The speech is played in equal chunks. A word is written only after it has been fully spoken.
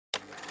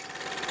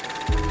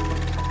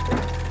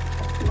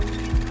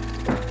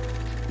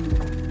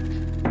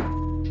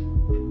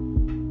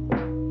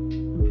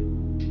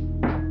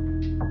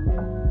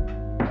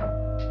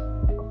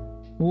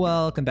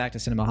Welcome back to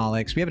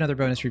Cinemaholics. We have another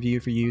bonus review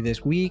for you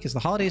this week as the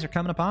holidays are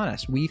coming upon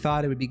us. We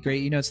thought it would be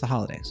great. It's the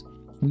holidays.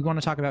 We want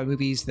to talk about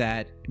movies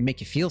that make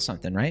you feel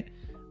something, right?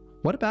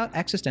 What about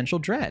Existential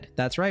Dread?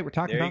 That's right. We're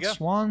talking about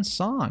Swan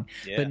Song,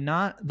 but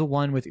not the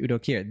one with Udo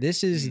Kier.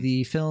 This is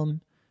the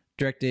film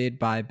directed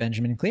by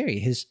Benjamin Cleary,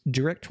 his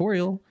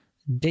directorial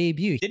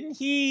debut. Didn't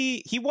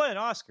he won an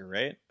Oscar,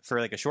 right?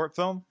 For like a short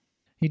film?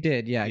 He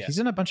did, yeah. He's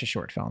in a bunch of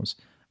short films.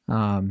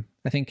 I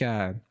think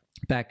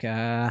back,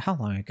 how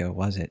long ago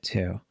was it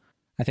too?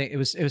 I think it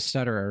was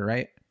Stutterer,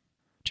 right?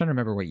 I'm trying to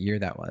remember what year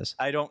that was.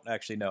 I don't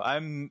actually know.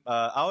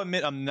 I'll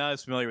admit I'm not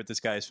as familiar with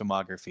this guy's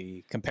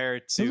filmography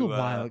compared to it was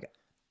a while ago.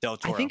 Del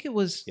Toro. I think it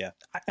was. Yeah,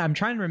 I'm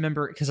trying to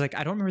remember because I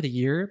don't remember the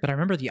year, but I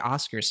remember the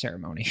Oscars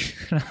ceremony.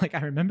 I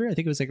think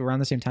it was around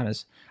the same time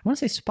as I want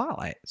to say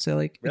Spotlight. So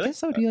really? I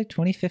guess that would be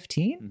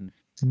 2015,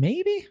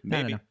 maybe.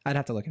 I don't know. I'd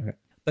have to look into it.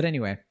 But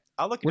anyway,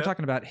 we're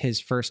talking about his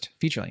first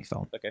feature-length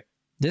film. Okay.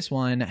 This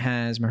one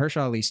has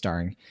Mahershala Ali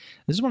starring.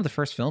 This is one of the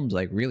first films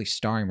really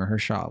starring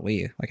Mahershala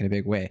Ali in a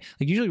big way.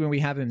 Usually when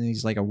we have him in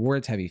these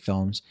awards heavy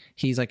films,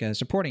 he's a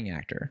supporting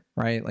actor,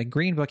 right?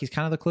 Green Book, he's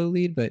kind of the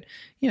co-lead, but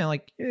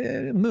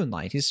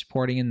Moonlight, he's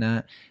supporting in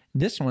that.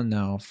 This one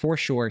though, for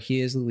sure,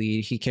 he is the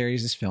lead. He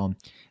carries this film,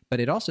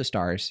 but it also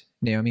stars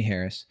Naomi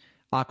Harris,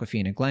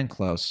 Awkwafina, Glenn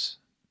Close,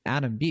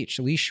 Adam Beach,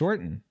 Lee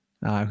Shorten,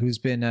 who's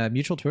been a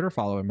mutual Twitter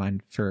follower of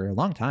mine for a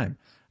long time.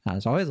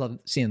 So I always love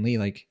seeing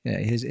Lee,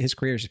 his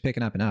career is just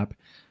picking up and up.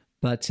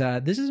 But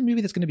this is a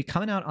movie that's going to be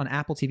coming out on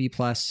Apple TV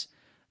Plus.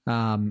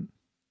 I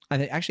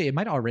think actually it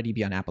might already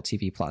be on Apple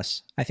TV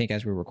Plus. I think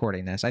as we're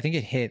recording this, I think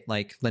it hit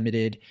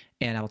limited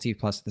and Apple TV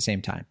Plus at the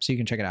same time, so you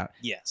can check it out.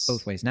 Yes,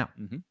 both ways now.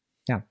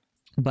 Yeah,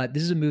 but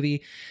this is a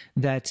movie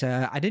that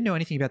I didn't know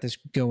anything about this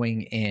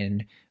going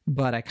in,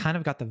 but I kind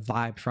of got the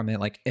vibe from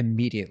it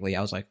immediately.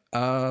 I was like,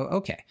 oh,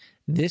 okay,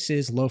 this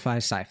is lo-fi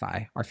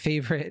sci-fi, our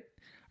favorite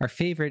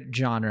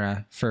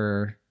genre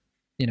for,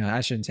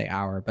 I shouldn't say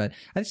but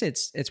I'd say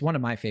it's one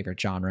of my favorite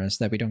genres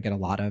that we don't get a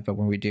lot of, but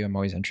when we do, I'm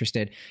always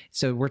interested.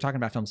 So we're talking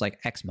about films like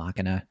Ex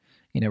Machina,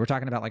 we're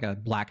talking about a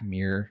Black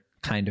Mirror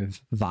kind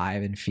of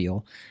vibe and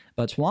feel.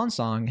 But Swan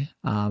Song,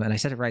 and I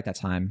said it right that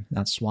time,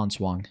 not Swan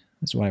Swong,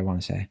 that's what I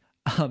want to say.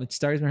 It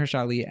stars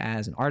Mahershala Ali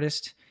as an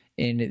artist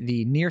in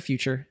the near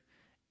future,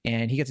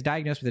 and he gets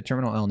diagnosed with a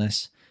terminal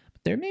illness.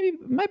 But there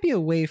might be a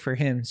way for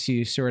him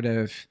to sort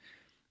of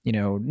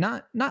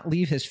not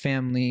leave his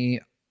family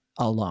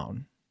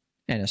alone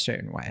in a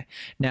certain way.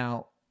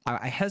 Now,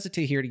 I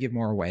hesitate here to give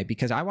more away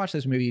because I watched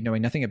this movie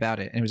knowing nothing about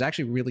it, and it was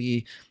actually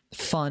really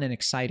fun and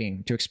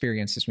exciting to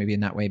experience this movie in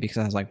that way because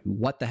I was like,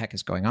 what the heck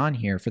is going on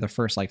here for the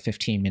first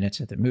 15 minutes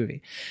of the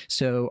movie?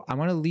 So I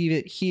want to leave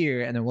it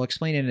here and then we'll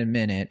explain it in a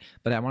minute,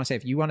 but I want to say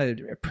if you want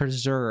to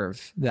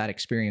preserve that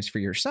experience for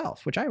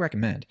yourself, which I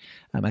recommend,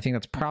 I think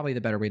that's probably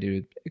the better way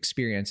to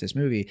experience this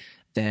movie,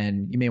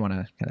 then you may want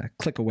to kind of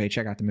click away,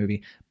 check out the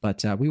movie.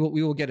 But we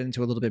will get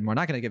into a little bit more.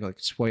 Not going to give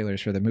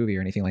spoilers for the movie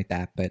or anything like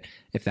that, but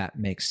if that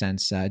makes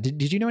sense.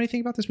 Did you know anything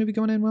about this movie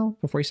going in, Will,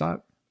 before you saw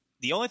it?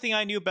 The only thing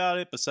I knew about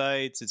it,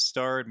 besides it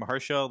starred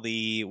Mahershala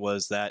Ali,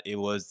 was that it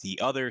was the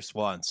other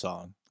Swan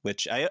Song,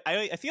 which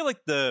I feel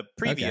like the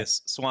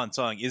previous Swan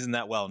Song isn't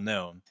that well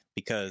known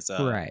because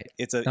right,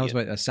 that was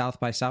a South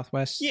by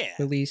Southwest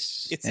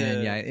release.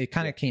 It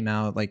kind of came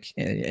out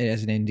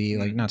as an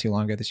indie not too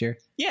long ago this year.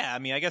 Yeah, I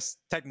mean, I guess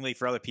technically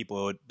for other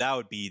people that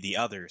would be the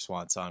other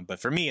Swan Song,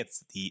 but for me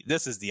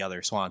this is the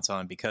other Swan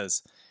Song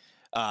because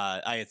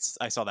I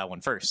saw that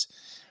one first.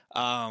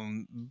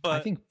 But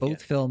I think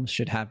both films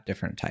should have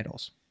different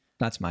titles.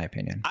 That's my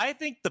opinion. I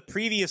think the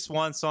previous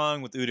Swan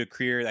Song with Udo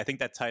Kier, I think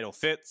that title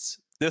fits.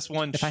 This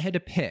one, if I had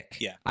to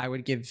pick, I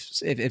would give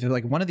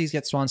if one of these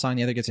gets Swan Song,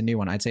 the other gets a new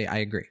one. I'd say I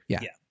agree. Yeah.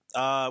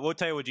 What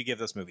title would you give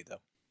this movie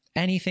though?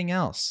 Anything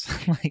else?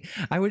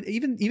 I would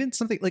even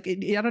something I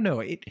don't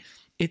know.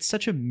 It's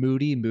such a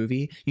moody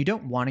movie. You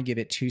don't want to give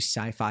it too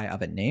sci-fi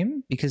of a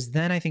name because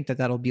then I think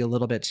that'll be a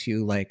little bit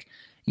too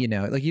you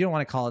don't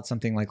want to call it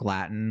something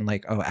Latin,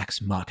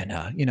 Ex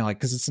Machina,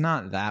 because it's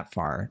not that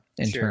far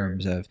in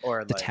terms of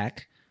the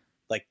tech.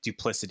 Like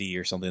Duplicity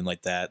or something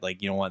like that.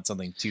 You don't want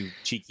something too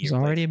cheeky. There's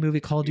already a movie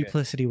called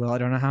Duplicity. Well, I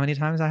don't know how many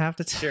times I have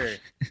to tell. Sure.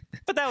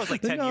 But that was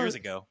 10 years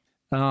ago.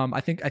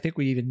 I think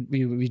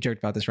we joked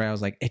about this, right? I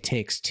was like, It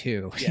Takes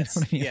Two. Yes. You know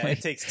what I mean? Yeah,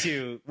 It Takes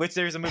Two, which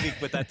there's a movie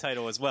with that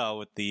title as well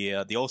with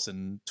the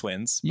Olsen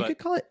twins. You could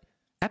call it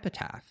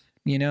Epitaph.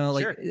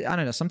 Sure. I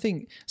don't know,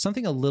 something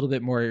a little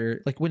bit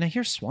more when I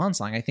hear Swan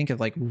Song, I think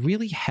of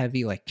really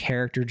heavy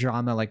character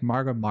drama,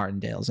 Margot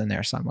Martindale's in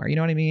there somewhere. You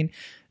know what I mean?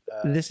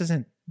 This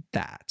isn't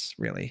that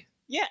really.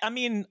 Yeah, I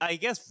mean, I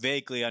guess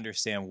vaguely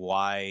understand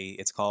why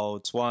it's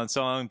called Swan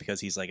Song because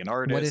he's an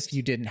artist. What if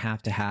you didn't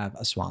have to have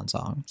a Swan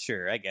Song?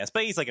 Sure, I guess,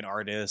 but he's an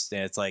artist,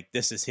 and it's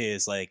this is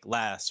his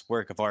last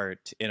work of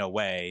art in a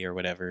way or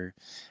whatever.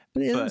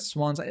 But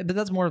Swan Song, but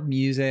that's more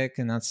music,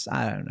 and that's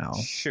I don't know.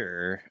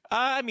 Sure,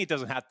 I mean, it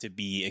doesn't have to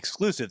be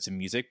exclusive to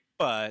music,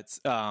 but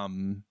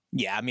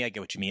Yeah, I mean, I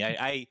get what you mean.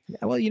 Yeah,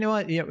 well, you know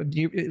what?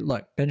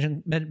 Look,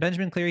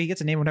 Benjamin Cleary, he gets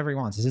to name whatever he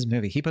wants. It's his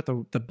movie. He put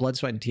the blood,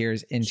 sweat, and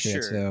tears into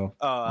it. So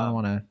I don't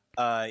want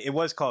to. It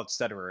was called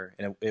Stutterer,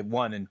 and it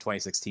won in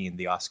 2016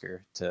 the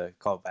Oscar, to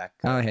call back.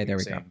 Hey, there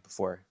we go.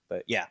 Before,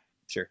 but yeah,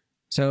 sure.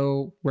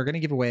 So we're going to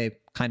give away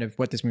kind of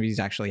what this movie is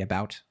actually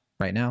about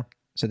right now.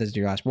 So this is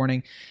your last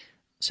warning.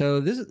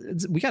 So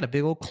we got a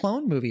big old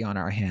clone movie on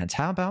our hands.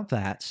 How about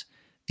that?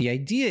 The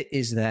idea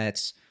is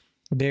that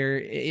there,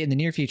 in the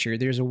near future,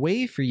 there's a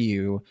way for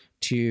you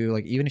to,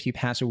 like, even if you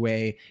pass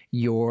away,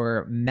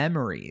 your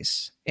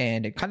memories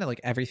and kind of like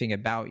everything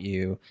about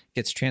you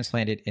gets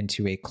transplanted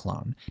into a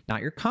clone.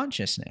 Not your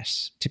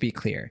consciousness, to be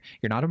clear.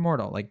 You're not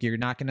immortal. Like, you're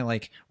not going to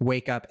like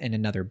wake up in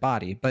another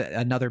body, but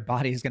another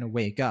body is going to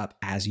wake up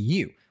as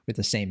you with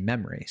the same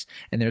memories.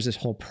 And there's this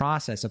whole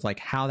process of like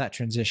how that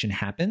transition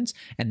happens.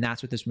 And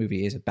that's what this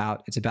movie is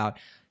about. It's about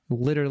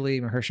literally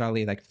Mahershala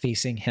Ali like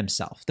facing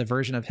himself, the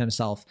version of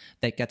himself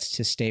that gets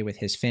to stay with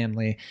his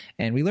family.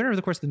 And we learn over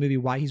the course of the movie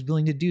why he's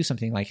willing to do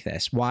something like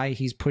this, why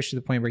he's pushed to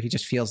the point where he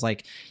just feels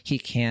like he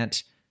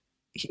can't,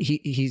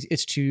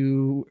 it's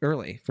too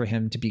early for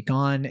him to be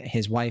gone.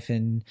 His wife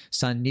and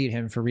son need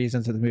him for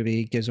reasons that the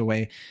movie gives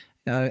away,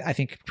 I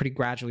think, pretty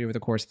gradually over the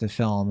course of the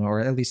film,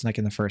 or at least like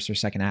in the first or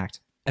second act.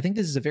 I think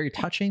this is a very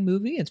touching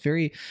movie. It's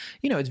very,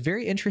 it's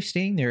very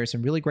interesting. There are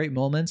some really great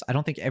moments. I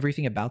don't think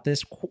everything about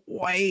this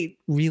quite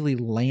really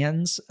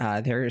lands.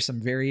 There are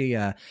some very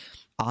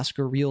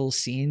Oscar reel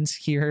scenes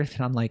here that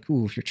I'm like,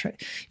 ooh,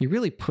 you're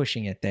really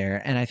pushing it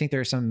there. And I think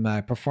there are some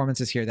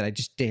performances here that I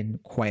just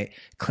didn't quite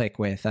click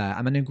with.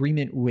 I'm in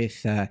agreement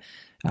with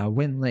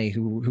Win Lei,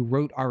 who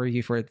wrote our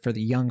review for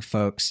the young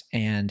folks,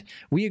 and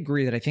we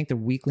agree that I think the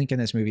weak link in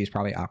this movie is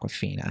probably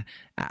Awkwafina.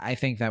 I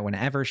think that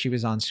whenever she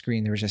was on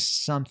screen, there was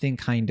just something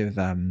kind of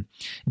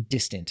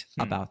distant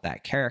about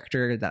that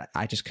character that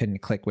I just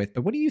couldn't click with.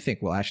 But what do you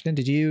think, Will Ashton?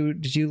 Did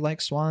you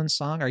like Swan's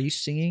song? Are you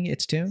singing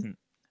its tune?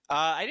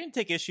 I didn't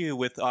take issue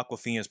with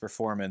Awkwafina's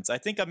performance. I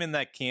think I'm in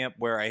that camp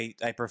where I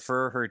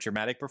prefer her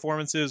dramatic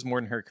performances more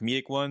than her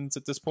comedic ones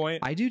at this point.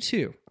 I do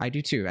too. I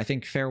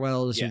think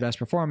Farewell is her best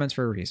performance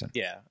for a reason.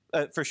 Yeah,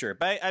 for sure.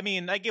 But I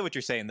mean, I get what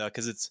you're saying though,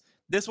 because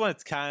this one,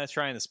 it's kind of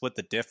trying to split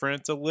the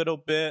difference a little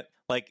bit.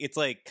 Like, it's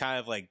like kind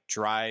of like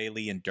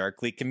dryly and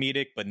darkly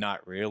comedic, but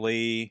not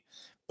really.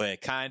 But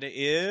it kind of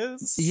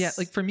is. Yeah,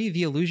 like for me,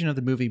 the illusion of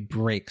the movie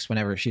breaks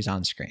whenever she's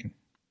on screen.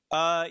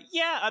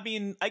 Yeah, I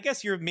mean, I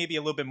guess you're maybe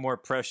a little bit more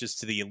precious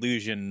to the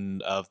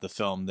illusion of the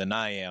film than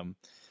I am.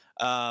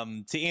 To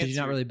answer, did you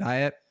not really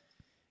buy it?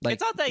 Like,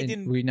 it's not that I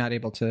didn't. Were you not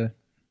able to?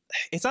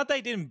 It's not that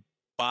I didn't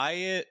buy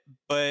it,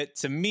 but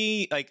to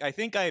me, like, I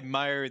think I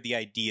admire the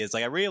ideas.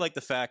 Like, I really like the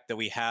fact that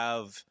we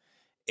have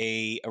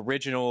a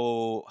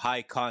original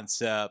high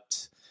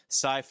concept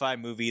sci-fi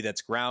movie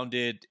that's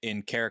grounded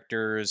in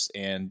characters,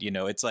 and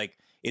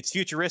it's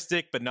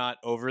futuristic but not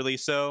overly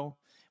so,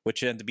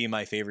 which tend to be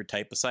my favorite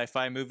type of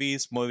sci-fi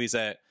movies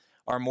that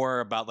are more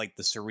about like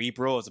the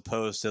cerebral as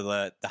opposed to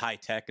the high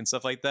tech and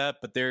stuff like that.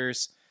 But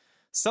there's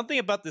something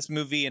about this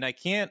movie, and I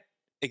can't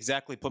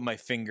exactly put my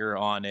finger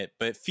on it,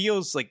 but it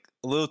feels like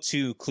a little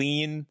too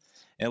clean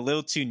and a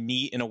little too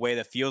neat in a way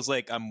that feels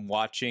like I'm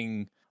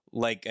watching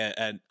like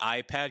an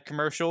iPad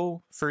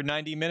commercial for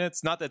 90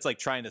 minutes. Not that it's like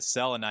trying to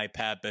sell an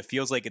iPad, but it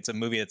feels like it's a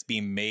movie that's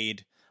being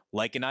made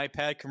like an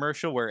iPad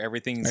commercial where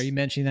everything's... Are you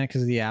mentioning that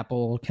because of the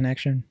Apple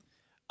connection?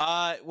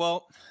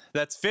 Well,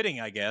 that's fitting,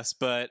 I guess,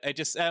 but I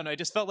don't know, I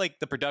just felt like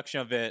the production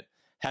of it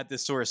had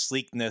this sort of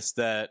sleekness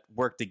that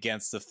worked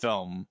against the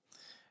film.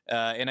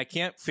 And I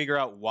can't figure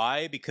out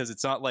why, because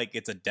it's not like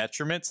it's a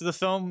detriment to the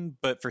film,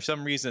 but for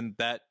some reason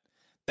that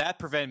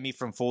prevented me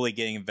from fully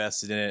getting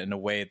invested in it in a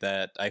way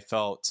that I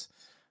felt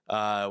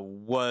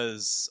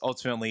was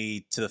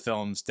ultimately to the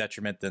film's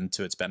detriment than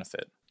to its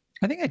benefit.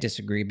 I think I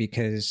disagree,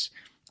 because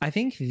I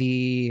think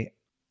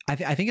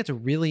I think it's a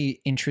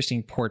really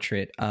interesting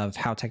portrait of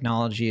how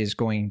technology is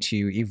going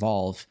to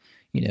evolve,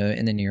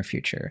 in the near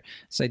future.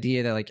 This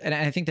idea that and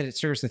I think that it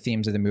serves the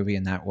themes of the movie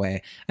in that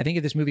way. I think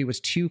if this movie was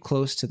too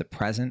close to the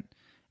present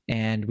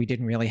and we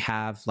didn't really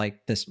have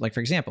like this, like,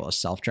 for example, a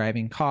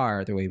self-driving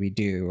car the way we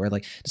do, or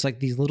like just like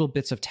these little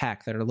bits of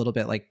tech that are a little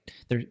bit like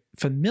they're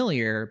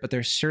familiar, but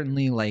they're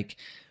certainly like,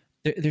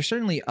 they're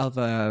certainly of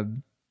a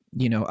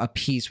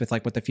piece with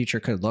like what the future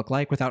could look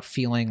like without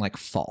feeling like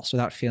false,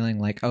 without feeling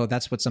like, oh,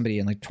 that's what somebody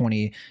in like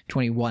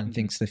 2021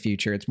 thinks the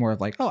future. It's more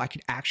of like, oh, I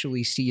could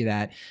actually see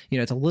that,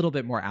 it's a little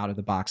bit more out of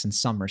the box in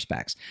some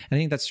respects. I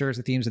think that serves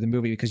the themes of the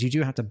movie, because you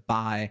do have to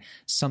buy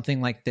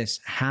something like this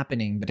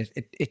happening, but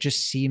it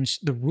just seems,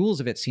 the rules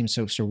of it seem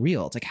so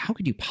surreal. It's like, how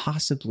could you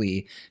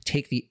possibly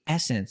take the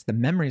essence, the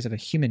memories of a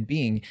human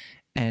being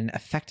and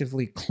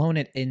effectively clone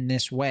it in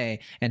this way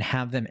and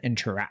have them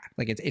interact?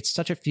 Like, it's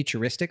such a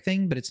futuristic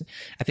thing, but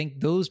I think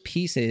those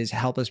pieces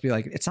help us be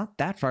like, it's not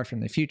that far from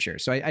the future.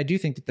 So I do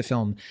think that the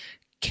film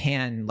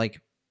can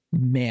like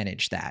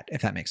manage that,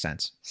 if that makes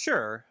sense.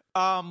 Sure.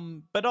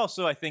 But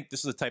also I think this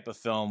is a type of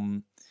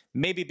film,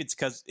 maybe it's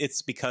because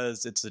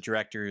it's the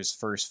director's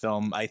first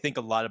film. I think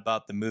a lot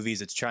about the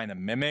movies it's trying to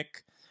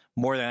mimic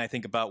more than I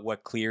think about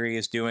what Cleary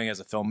is doing as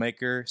a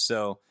filmmaker.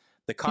 So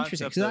the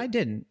Interesting, concept because I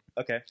didn't.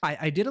 okay.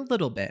 I did a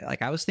little bit.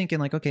 Like, I was thinking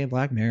like, okay,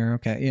 Black Mirror,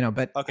 okay,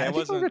 but Okay, I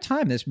think over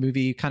time this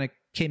movie kind of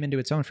came into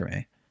its own for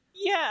me.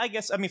 Yeah, I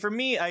guess. I mean, for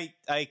me,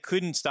 I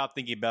couldn't stop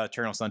thinking about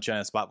Eternal Sunshine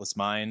of the Spotless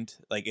Mind.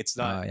 Like, it's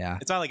not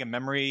it's not like a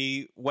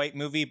memory white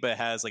movie, but it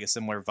has like a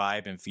similar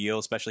vibe and feel,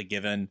 especially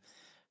given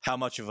how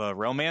much of a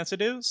romance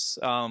it is.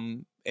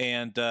 And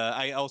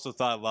I also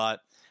thought a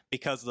lot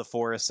because of the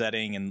forest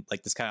setting and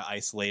like this kind of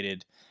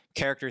isolated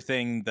character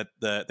thing that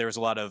there was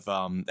a lot of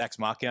ex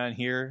machina in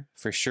here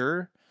for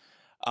sure.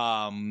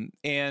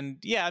 And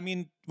yeah, I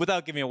mean,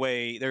 without giving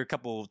away, there are a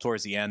couple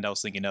towards the end I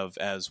was thinking of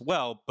as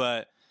well,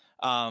 but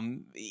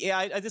yeah,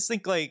 I just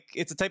think like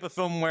it's a type of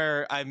film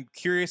where I'm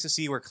curious to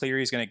see where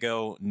Cleary is going to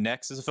go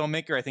next as a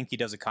filmmaker. I think he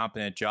does a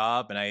competent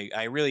job, and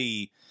I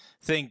really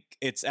think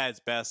it's as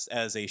best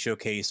as a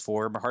showcase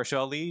for Mahershala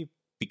Ali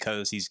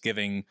because he's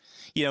giving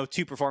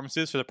 2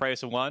 performances for the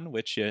price of 1,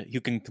 which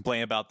you can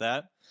complain about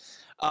that.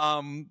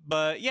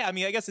 But yeah, I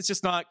mean, I guess it's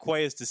just not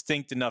quite as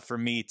distinct enough for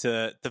me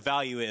to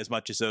value it as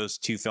much as those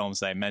 2 films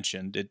that I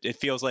mentioned. It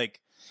feels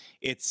like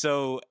it's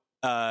so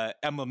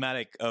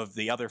emblematic of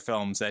the other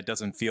films that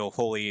doesn't feel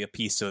wholly a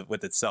piece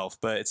with itself.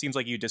 But it seems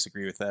like you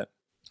disagree with that.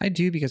 I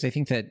do, because I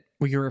think that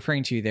what you're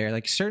referring to there,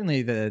 like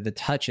certainly the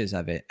touches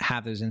of it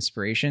have those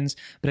inspirations,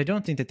 but I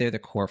don't think that they're the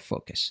core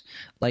focus.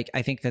 Like,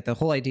 I think that the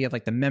whole idea of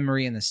like the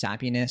memory and the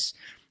sappiness,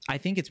 I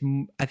think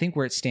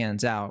where it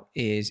stands out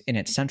is in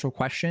its central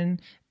question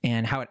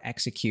and how it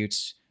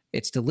executes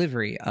its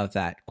delivery of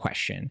that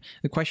question.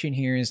 The question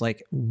here is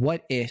like,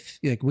 what if,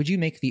 like, would you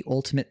make the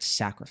ultimate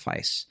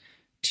sacrifice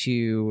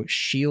to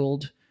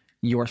shield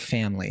your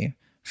family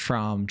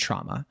from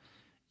trauma?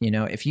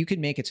 If you could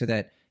make it so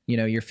that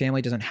your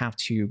family doesn't have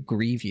to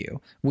grieve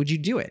you, would you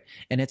do it?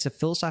 And it's a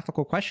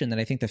philosophical question that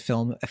I think the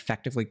film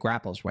effectively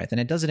grapples with, and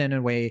it does it in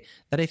a way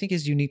that I think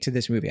is unique to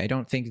this movie.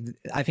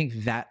 I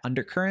think that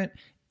undercurrent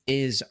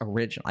is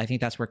original. I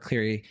think that's where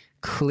Cleary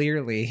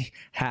clearly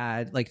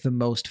had like the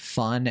most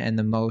fun and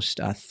the most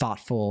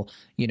thoughtful,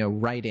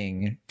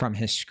 writing from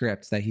his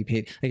script that he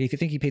paid. Like, if you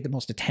think he paid the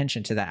most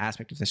attention to that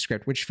aspect of the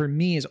script, which for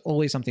me is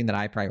always something that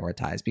I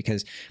prioritize,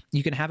 because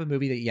you can have a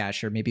movie that, yeah,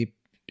 sure, maybe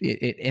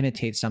it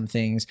imitates some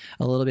things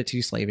a little bit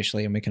too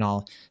slavishly, and we can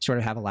all sort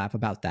of have a laugh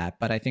about that.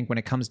 But I think when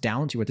it comes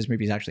down to what this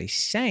movie is actually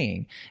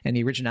saying and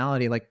the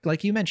originality,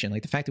 like you mentioned,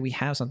 like the fact that we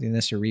have something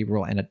this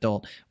cerebral and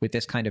adult with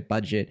this kind of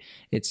budget,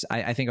 it's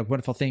I think a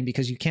wonderful thing,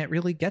 because you can't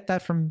really get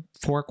that from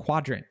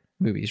 4-quadrant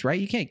movies, right?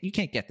 You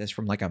can't get this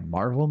from like a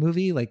Marvel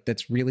movie, like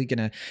that's really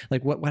gonna,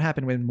 like what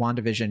happened when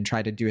WandaVision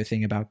tried to do a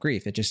thing about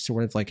grief. It just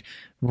sort of like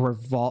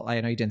I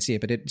know you didn't see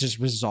it, but it just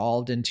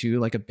resolved into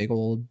like a big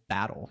old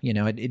battle.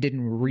 It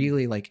didn't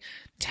really like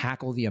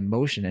tackle the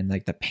emotion and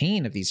like the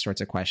pain of these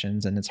sorts of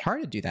questions, and it's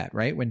hard to do that,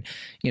 right? When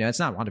it's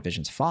not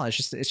WandaVision's fault.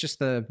 It's just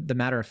the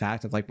matter of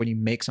fact of like, when you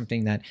make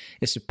something that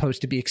is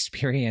supposed to be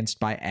experienced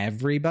by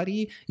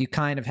everybody, you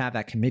kind of have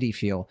that committee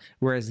feel.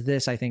 Whereas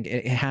this, I think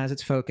it has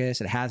its focus,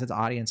 it has its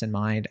audience in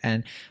mind,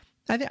 and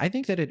I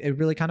think that it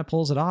really kind of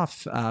pulls it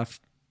off for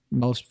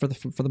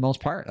the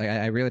most part. Like,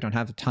 I really don't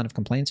have a ton of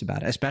complaints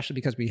about it, especially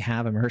because we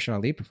have a Mahershala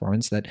Ali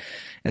performance that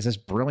is as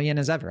brilliant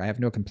as ever. I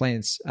have no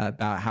complaints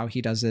about how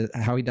he does in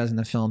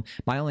the film.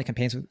 My only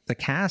complaints with the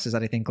cast is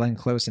that I think Glenn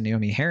Close and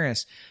Naomi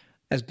Harris,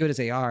 as good as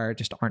they are,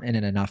 just aren't in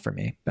it enough for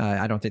me.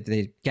 I don't think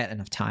they get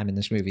enough time in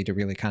this movie to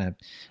really kind of,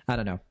 I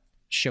don't know,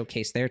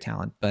 showcase their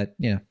talent. But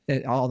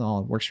all in all,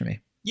 it works for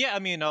me. Yeah, I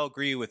mean, I'll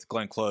agree with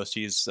Glenn Close.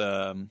 She's, she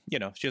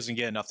doesn't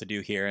get enough to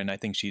do here, and I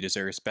think she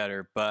deserves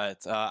better.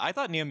 But I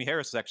thought Naomi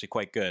Harris was actually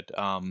quite good.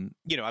 I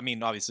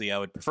mean, obviously, I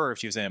would prefer if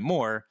she was in it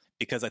more,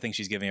 because I think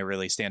she's giving a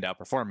really standout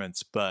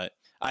performance. But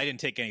I didn't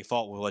take any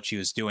fault with what she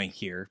was doing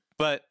here.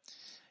 But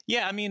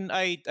yeah, I mean,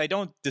 I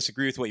don't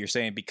disagree with what you're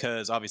saying,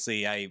 because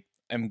obviously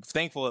I'm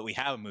thankful that we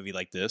have a movie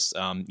like this,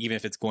 even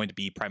if it's going to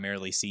be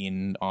primarily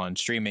seen on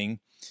streaming.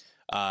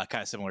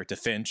 Kind of similar to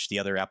Finch, the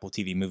other Apple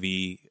TV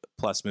movie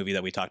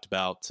that we talked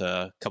about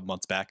a couple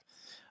months back.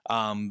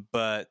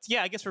 But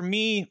yeah, I guess for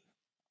me,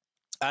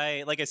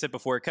 like I said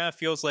before, it kind of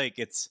feels like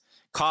it's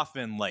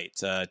Kaufman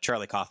light,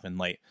 Charlie Kaufman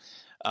light,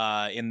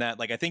 in that,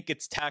 like, I think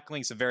it's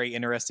tackling some very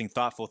interesting,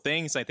 thoughtful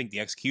things. I think the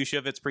execution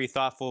of it's pretty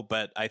thoughtful,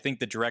 but I think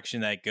the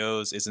direction that it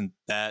goes isn't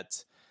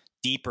that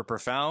deep or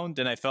profound.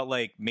 And I felt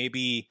like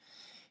maybe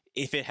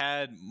if it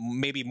had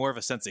maybe more of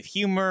a sense of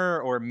humor,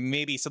 or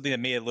maybe something that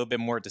made it a little bit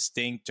more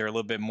distinct or a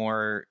little bit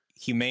more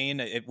humane,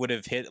 it would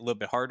have hit a little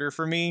bit harder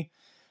for me.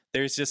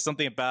 There's just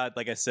something about,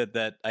 like I said,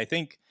 that I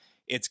think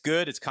it's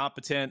good, it's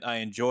competent, I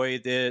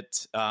enjoyed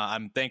it.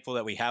 I'm thankful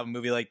that we have a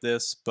movie like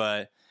this,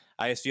 but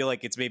I just feel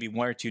like it's maybe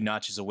 1 or 2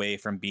 notches away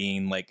from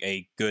being like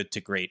a good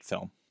to great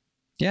film.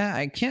 Yeah,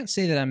 I can't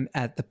say that I'm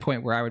at the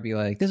point where I would be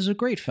like, this is a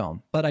great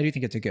film, but I do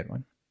think it's a good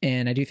one.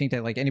 And I do think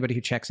that, like, anybody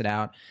who checks it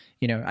out,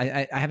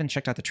 I haven't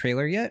checked out the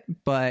trailer yet,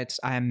 but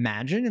I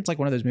imagine it's like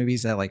one of those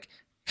movies that like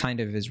kind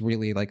of is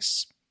really like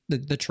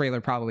the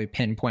trailer probably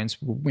pinpoints,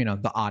 you know,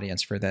 the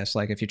audience for this.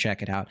 Like, if you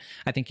check it out,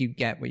 I think you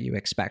get what you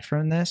expect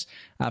from this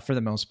for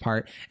the most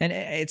part. And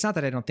it's not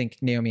that I don't think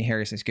Naomi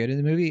Harris is good in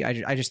the movie.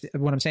 I just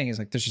what I'm saying is,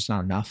 like, there's just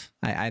not enough.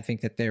 I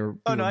think that they were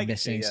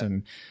missing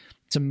some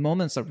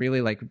moments that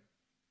really, like,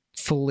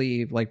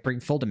 fully, like,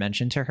 bring full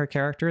dimension to her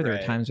character. There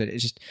are times that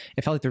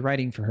it felt like the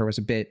writing for her was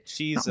a bit,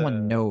 she's not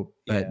one note,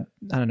 but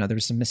I don't know, there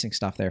was some missing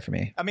stuff there for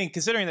me. I mean,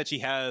 considering that she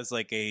has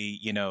like a,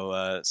 you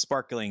know,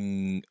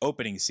 sparkling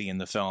opening scene in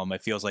the film,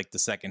 it feels like the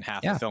second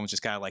half of the film is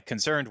just kind of like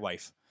concerned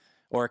wife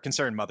or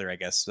concerned mother, I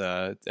guess,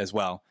 as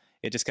well.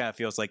 It just kind of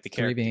feels like the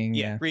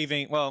character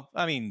grieving. Well,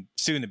 I mean,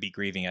 soon to be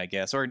grieving, I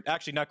guess, or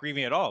actually not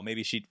grieving at all.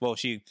 Maybe she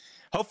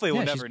hopefully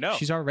we'll never know.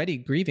 She's already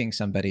grieving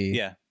somebody.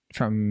 Yeah.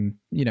 From,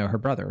 you know, her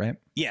brother, right?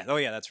 Yeah. Oh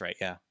yeah, that's right.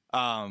 Yeah.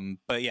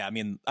 But yeah, I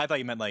mean, I thought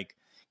you meant like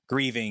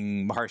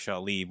grieving Mahershala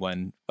Ali,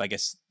 when I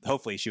guess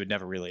hopefully she would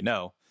never really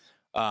know.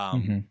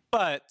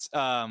 But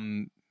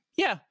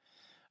yeah.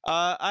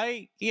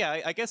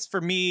 I guess for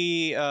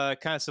me,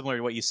 kind of similar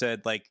to what you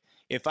said, like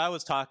if I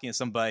was talking to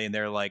somebody and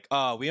they're like,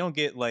 oh, we don't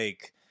get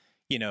like,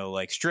 you know,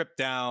 like stripped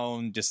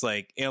down, just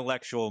like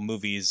intellectual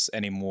movies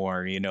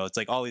anymore. You know, it's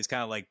like all these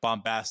kind of like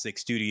bombastic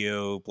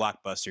studio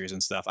blockbusters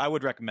and stuff. I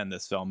would recommend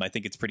this film. I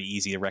think it's pretty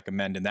easy to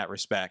recommend in that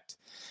respect.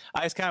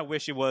 I just kind of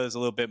wish it was a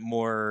little bit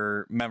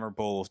more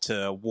memorable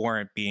to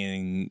warrant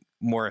being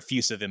more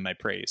effusive in my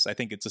praise. I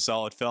think it's a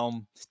solid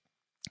film.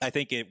 I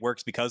think it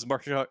works because of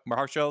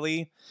Mahershala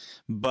Ali,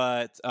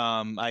 but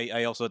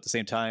I also at the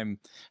same time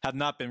have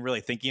not been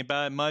really thinking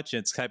about it much.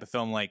 It's type of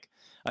film like,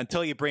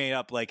 until you bring it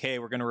up, like, hey,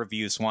 we're going to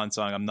review Swan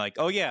Song, I'm like,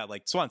 oh yeah,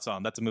 like Swan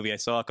Song, that's a movie I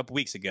saw a couple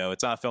weeks ago.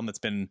 It's not a film that's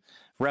been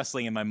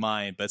wrestling in my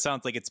mind, but it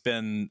sounds like it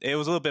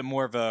was a little bit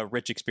more of a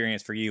rich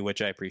experience for you,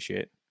 which I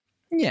appreciate.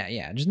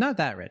 Yeah, just not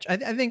that rich. I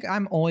think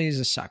I'm always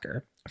a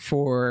sucker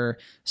for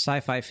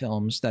sci-fi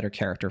films that are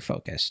character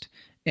focused,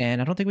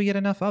 and I don't think we get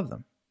enough of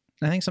them.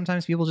 I think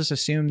sometimes people just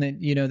assume that,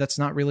 you know, that's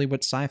not really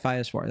what sci-fi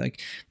is for.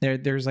 Like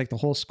there's like the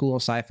whole school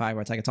of sci-fi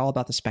where it's like, it's all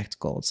about the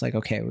spectacle. It's like,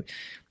 okay,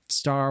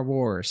 Star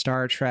Wars,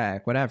 Star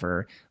Trek,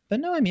 whatever. But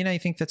no, I mean, I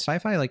think that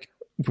sci-fi, like,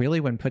 really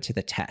when put to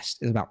the test,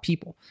 is about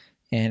people.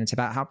 And it's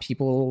about how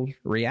people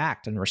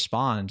react and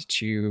respond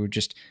to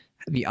just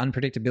the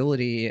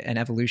unpredictability and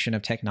evolution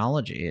of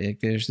technology. Like,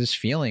 there's this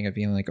feeling of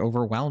being like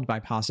overwhelmed by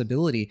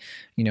possibility,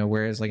 you know,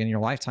 whereas like in your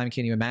lifetime,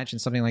 can you imagine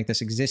something like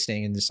this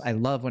existing? And I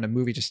love when a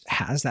movie just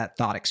has that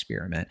thought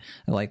experiment.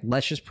 Like,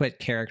 let's just put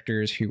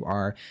characters who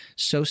are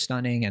so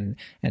stunning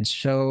and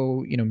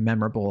so, you know,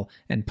 memorable,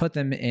 and put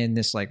them in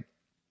this like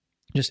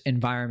just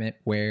environment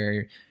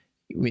where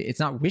it's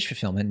not wish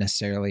fulfillment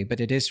necessarily,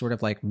 but it is sort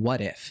of like, what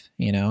if,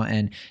 you know,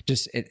 and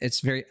just it's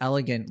very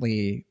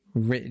elegantly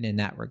written in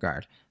that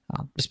regard.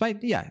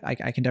 Despite,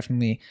 I can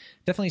definitely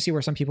see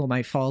where some people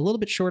might fall a little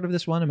bit short of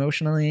this one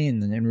emotionally,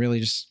 and really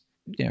just,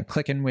 you know,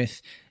 clicking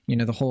with, you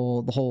know, the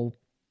whole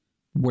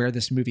where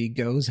this movie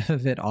goes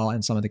of it all,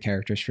 and some of the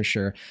characters for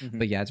sure.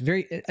 But yeah,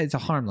 it's a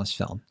harmless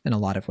film in a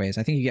lot of ways.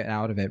 I think you get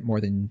out of it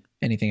more than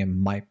anything it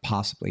might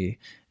possibly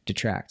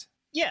detract.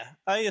 Yeah,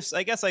 I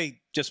guess I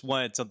just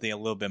wanted something a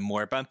little bit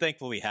more, but I'm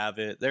thankful we have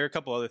it. There are a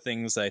couple other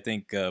things I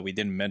think we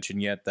didn't mention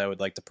yet that I would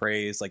like to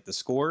praise, like the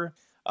score.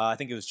 I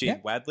think it was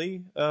Jade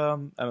Wadley. I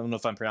don't know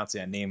if I'm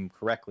pronouncing that name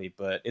correctly,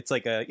 but it's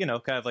like a, you know,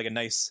 kind of like a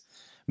nice,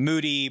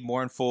 moody,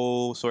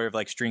 mournful, sort of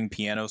like string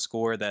piano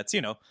score that's,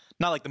 you know,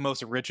 not like the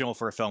most original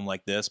for a film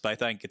like this, but I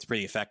think it's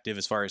pretty effective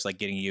as far as like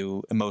getting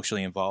you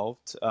emotionally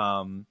involved.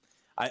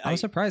 I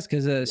was surprised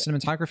because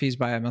cinematography is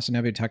by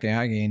Masanobu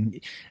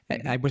Takayagi,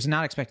 and I was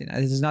not expecting that.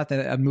 This is not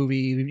a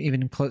movie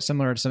even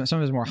similar to some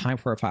of his more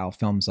high-profile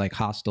films like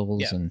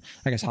Hostels, and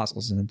I guess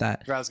Hostels isn't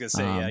that. I was gonna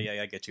say,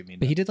 I get you mean.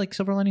 But he did like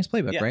Silver Linings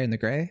Playbook, right? In The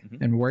Gray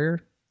and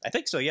Warrior. I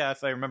think so, yeah,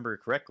 if I remember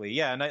correctly,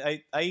 yeah. And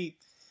I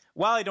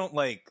while I don't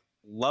like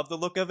love the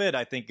look of it,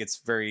 I think it's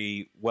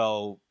very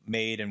well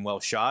made and well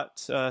shot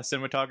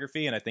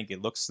cinematography, and I think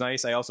it looks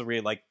nice. I also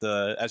really like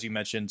the, as you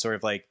mentioned, sort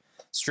of like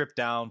stripped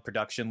down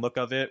production look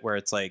of it, where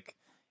it's like,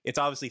 it's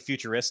obviously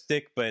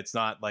futuristic, but it's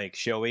not like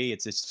showy.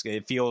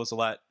 It feels a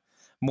lot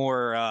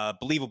more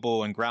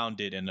believable and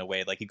grounded in a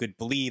way. Like you could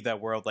believe that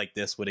world like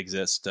this would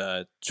exist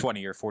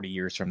 20 or 40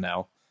 years from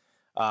now.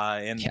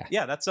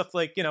 That stuff,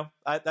 like, you know,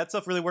 that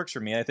stuff really works for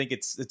me. I think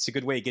it's a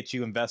good way to get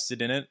you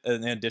invested in it,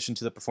 in addition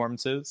to the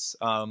performances.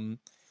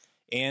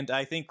 And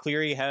I think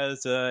Cleary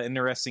has an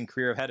interesting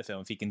career ahead of him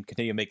if he can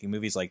continue making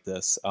movies like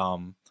this.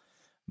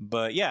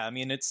 But yeah, I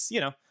mean, it's, you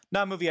know,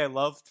 not a movie I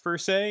loved per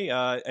se.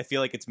 I feel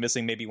like it's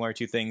missing maybe one or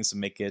two things to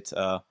make it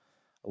a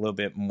little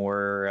bit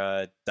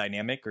more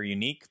dynamic or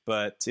unique,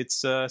 but it's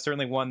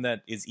certainly one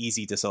that is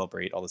easy to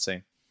celebrate all the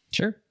same.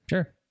 Sure.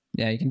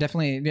 Yeah, you can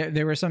definitely.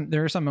 There were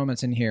some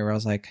moments in here where I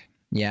was like,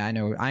 yeah,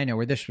 I know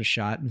where this was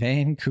shot,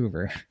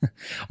 Vancouver.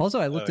 Also,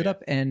 I looked it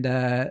up, and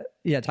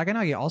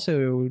Takanagi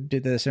also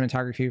did the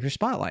cinematography for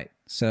Spotlight.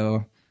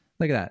 So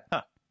look at that.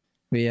 Huh.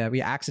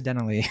 We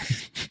accidentally.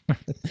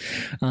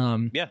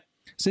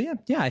 So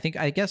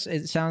I guess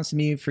it sounds to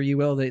me for you,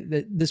 Will,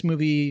 that this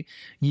movie,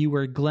 you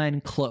were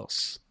Glenn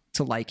close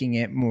to liking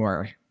it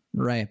more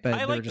Right, but I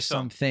there like were the just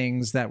film. some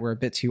things that were a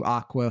bit too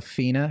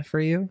Aquafina for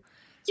you.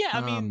 Yeah,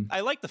 I mean,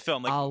 I like the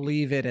film. Like, I'll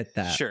leave it at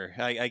that. sure,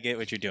 I get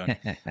what you're doing.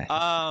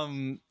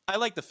 I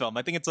like the film.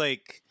 I think it's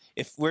like,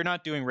 if we're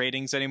not doing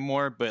ratings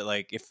anymore, but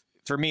like, if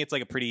for me, it's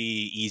like a pretty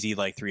easy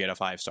like 3 out of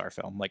 5 star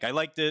film. Like, I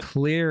liked it.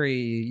 Clearly,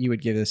 you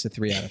would give this a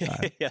 3 out of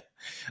 5. Yeah,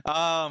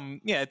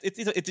 yeah.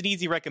 It's an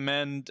easy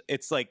recommend.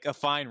 It's like a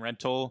fine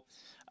rental.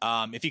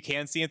 If you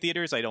can see in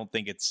theaters, I don't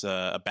think it's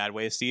a bad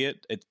way to see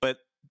it. But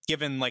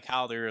given like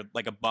how they're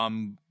like a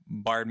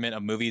bombardment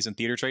of movies in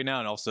theaters right now,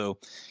 and also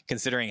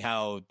considering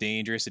how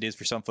dangerous it is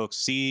for some folks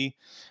to see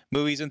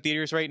movies in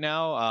theaters right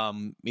now,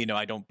 you know,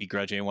 I don't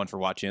begrudge anyone for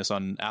watching this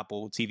on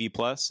Apple TV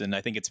Plus, and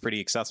I think it's pretty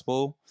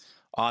accessible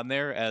on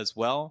there as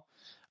well.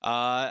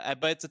 But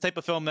it's a type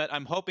of film that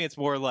I'm hoping it's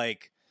more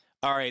like,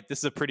 all right, this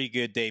is a pretty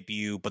good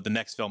debut, but the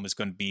next film is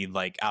going to be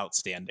like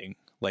outstanding.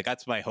 Like,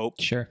 that's my hope.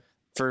 Sure.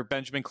 For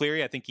Benjamin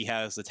Cleary, I think he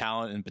has the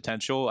talent and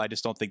potential. I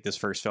just don't think this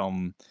first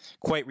film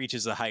quite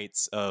reaches the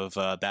heights of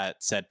that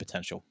said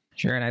potential.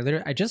 Sure,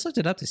 and I just looked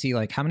it up to see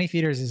like how many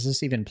theaters is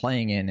this even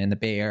playing in the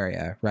Bay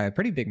Area, right? A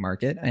pretty big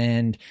market,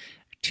 and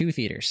 2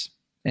 theaters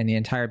in the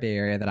entire Bay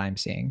Area that I'm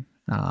seeing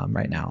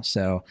right now.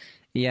 So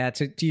yeah,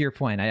 to your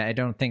point, I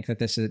don't think that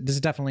this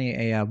is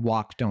definitely a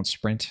walk, don't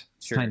sprint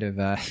kind of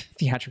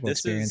theatrical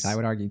experience. I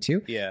would argue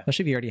too. Yeah,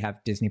 especially if you already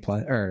have Disney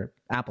Plus or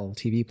Apple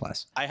TV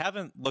Plus. I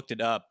haven't looked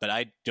it up, but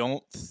I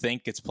don't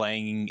think it's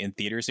playing in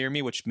theaters near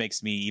me, which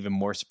makes me even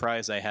more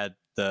surprised. I had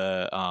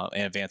the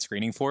an advanced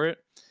screening for it.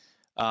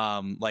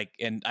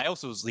 And I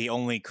also was the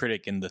only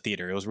critic in the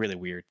theater. It was really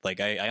weird. Like,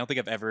 I don't think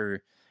I've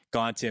ever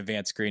gone to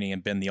advanced screening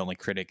and been the only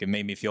critic. It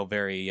made me feel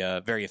very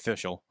very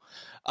official.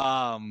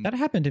 That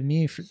happened to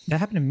me. That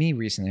happened to me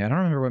recently. I don't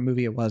remember what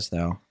movie it was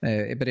though.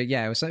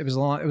 Yeah,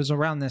 it was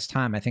around this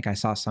time. I think I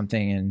saw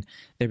something and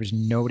there was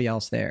nobody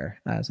else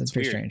there. So it's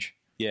very strange.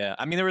 Yeah,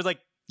 I mean, there was like,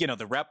 you know,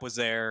 the rep was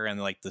there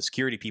and like the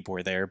security people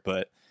were there,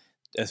 but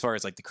as far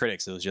as like the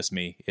critics, it was just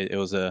me. It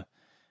was a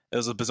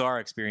bizarre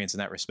experience in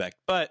that respect.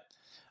 But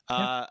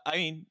I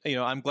mean, you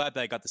know, I'm glad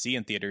that I got to see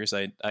in theaters.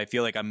 I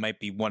feel like I might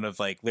be one of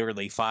like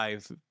literally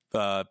 5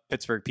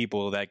 Pittsburgh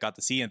people that got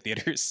to see in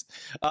theaters.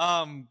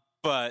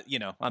 But you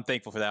know, I'm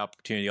thankful for that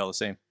opportunity all the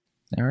same.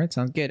 All right,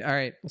 sounds good. All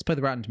right, let's play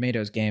the Rotten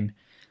Tomatoes game.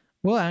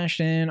 Will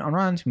Ashton on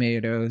Rotten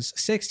Tomatoes,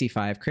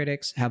 65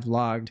 critics have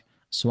logged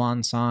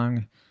Swan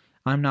Song.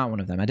 I'm not one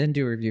of them. I didn't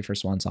do a review for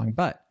Swan Song,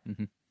 but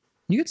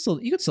you could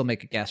still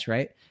make a guess,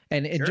 right?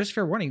 And Sure. just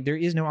for warning, there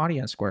is no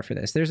audience score for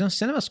this. There's no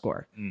cinema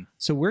score.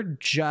 So we're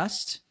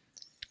just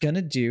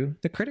gonna do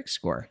the critic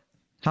score.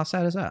 How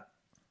sad is that?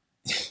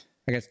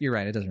 I guess you're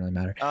right. It doesn't really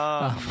matter.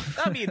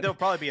 I mean, there'll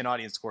probably be an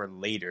audience score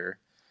later.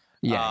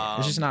 Yeah,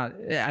 it's just not.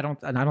 I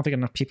don't think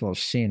enough people have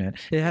seen it.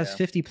 It has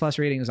 50 plus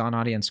ratings on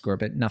audience score,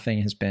 but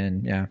nothing has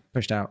been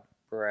pushed out.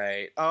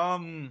 Right.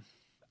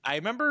 I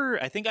remember,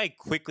 I think I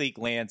quickly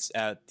glanced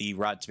at the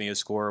Rotten Tomatoes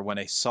score when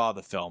I saw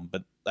the film,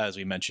 but as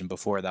we mentioned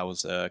before, that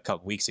was a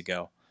couple weeks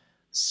ago.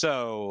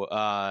 So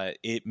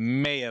it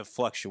may have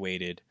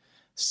fluctuated.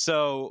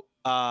 So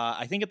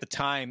I think at the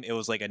time it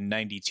was like a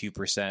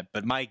 92%,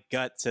 but my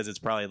gut says it's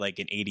probably like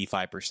an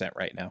 85%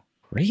 right now.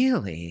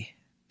 Really?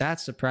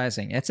 That's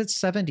surprising. It's at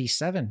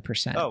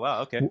 77%. Oh,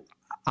 wow. Okay.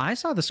 I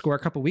saw the score a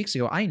couple weeks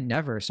ago. I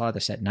never saw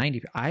this at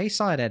 90. I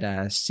saw it at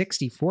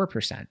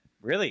 64%.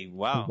 Really?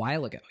 Wow. A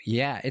while ago.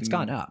 Yeah, it's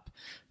gone up.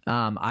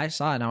 I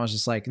saw it and I was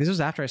just like, this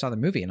was after I saw the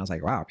movie and I was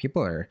like, wow,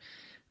 people are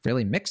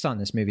really mixed on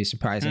this movie,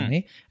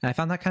 surprisingly. And I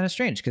found that kind of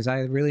strange because I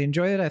really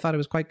enjoyed it. I thought it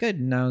was quite good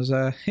and I was,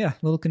 a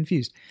little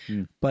confused.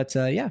 But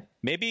yeah,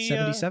 maybe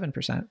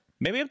 77%.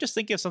 Maybe I'm just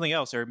thinking of something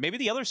else, or maybe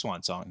the other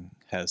Swan Song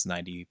has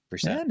 90%.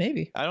 Yeah,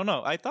 maybe. I don't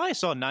know. I thought I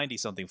saw 90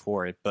 something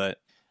for it, but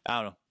I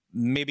don't know.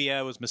 Maybe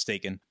I was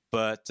mistaken.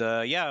 But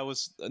yeah, I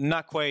was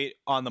not quite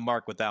on the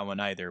mark with that one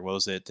either. What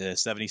was it,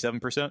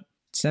 77%?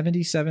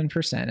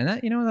 77%. And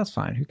that, that's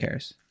fine. Who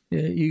cares?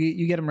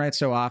 You get them right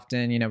so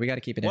often. We got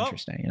to keep it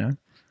interesting,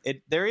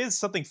 There is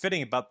something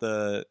fitting about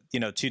the,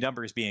 2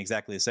 numbers being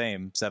exactly the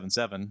same,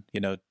 7-7,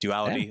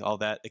 duality, all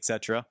that,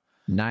 etc.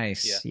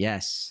 Nice. Yeah.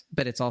 Yes.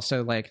 But it's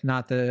also like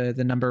not the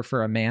number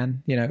for a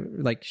man,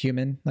 like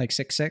human, like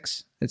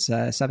 6'6". It's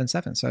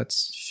 7'7". So it's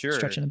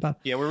stretching above.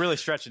 Yeah, we're really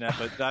stretching that,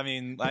 but I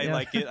mean, I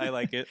like it. I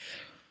like it.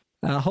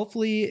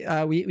 Hopefully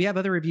we have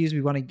other reviews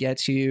we want to get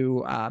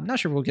to. I'm not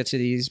sure we'll get to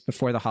these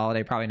before the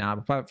holiday, probably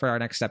not, but for our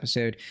next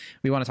episode,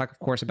 we want to talk, of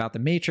course, about The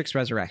Matrix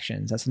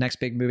Resurrections. That's the next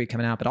big movie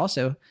coming out, but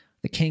also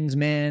The King's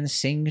Man,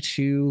 Sing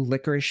 2,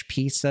 Licorice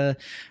Pizza.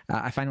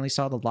 I finally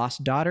saw The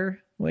Lost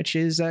Daughter, which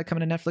is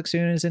coming to Netflix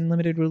soon, is in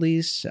limited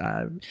release.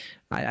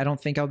 I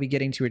don't think I'll be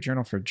getting to A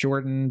Journal for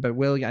Jordan, but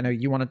Will, I know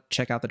you want to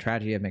check out The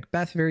Tragedy of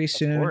Macbeth very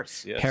soon. Of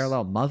course, yes.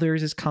 Parallel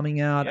Mothers is coming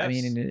out. Yes. I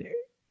mean,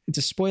 it's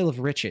a spoil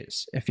of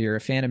riches if you're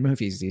a fan of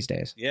movies these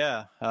days.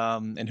 Yeah.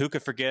 And who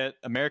could forget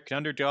American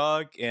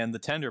Underdog and The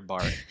Tender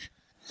Bar?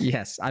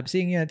 Yes, I'm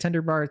seeing a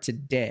Tender Bar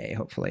today,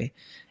 hopefully.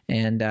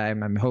 And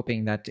I'm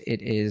hoping that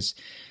it is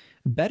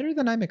better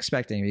than I'm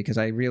expecting, because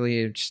I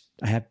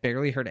have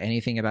barely heard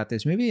anything about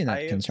this movie, and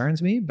that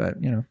concerns me, but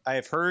I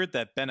have heard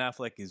that Ben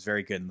Affleck is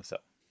very good in the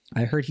film.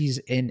 I heard he's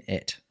in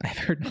it. I've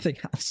heard nothing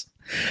else.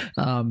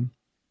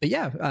 But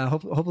yeah,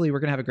 hopefully we're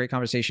gonna have a great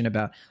conversation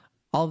about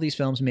all of these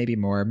films, maybe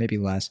more, maybe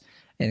less,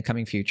 in the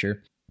coming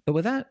future. But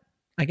with that,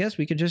 I guess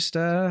we could just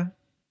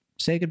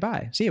say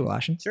goodbye. See you,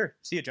 Washington. Sure.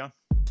 See you, John.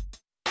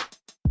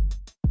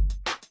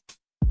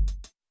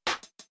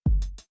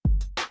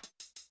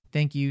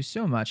 Thank you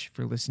so much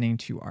for listening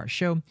to our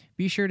show.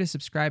 Be sure to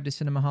subscribe to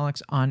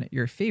Cinemaholics on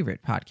your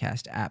favorite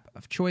podcast app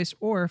of choice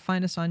or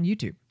find us on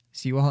YouTube.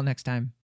 See you all next time.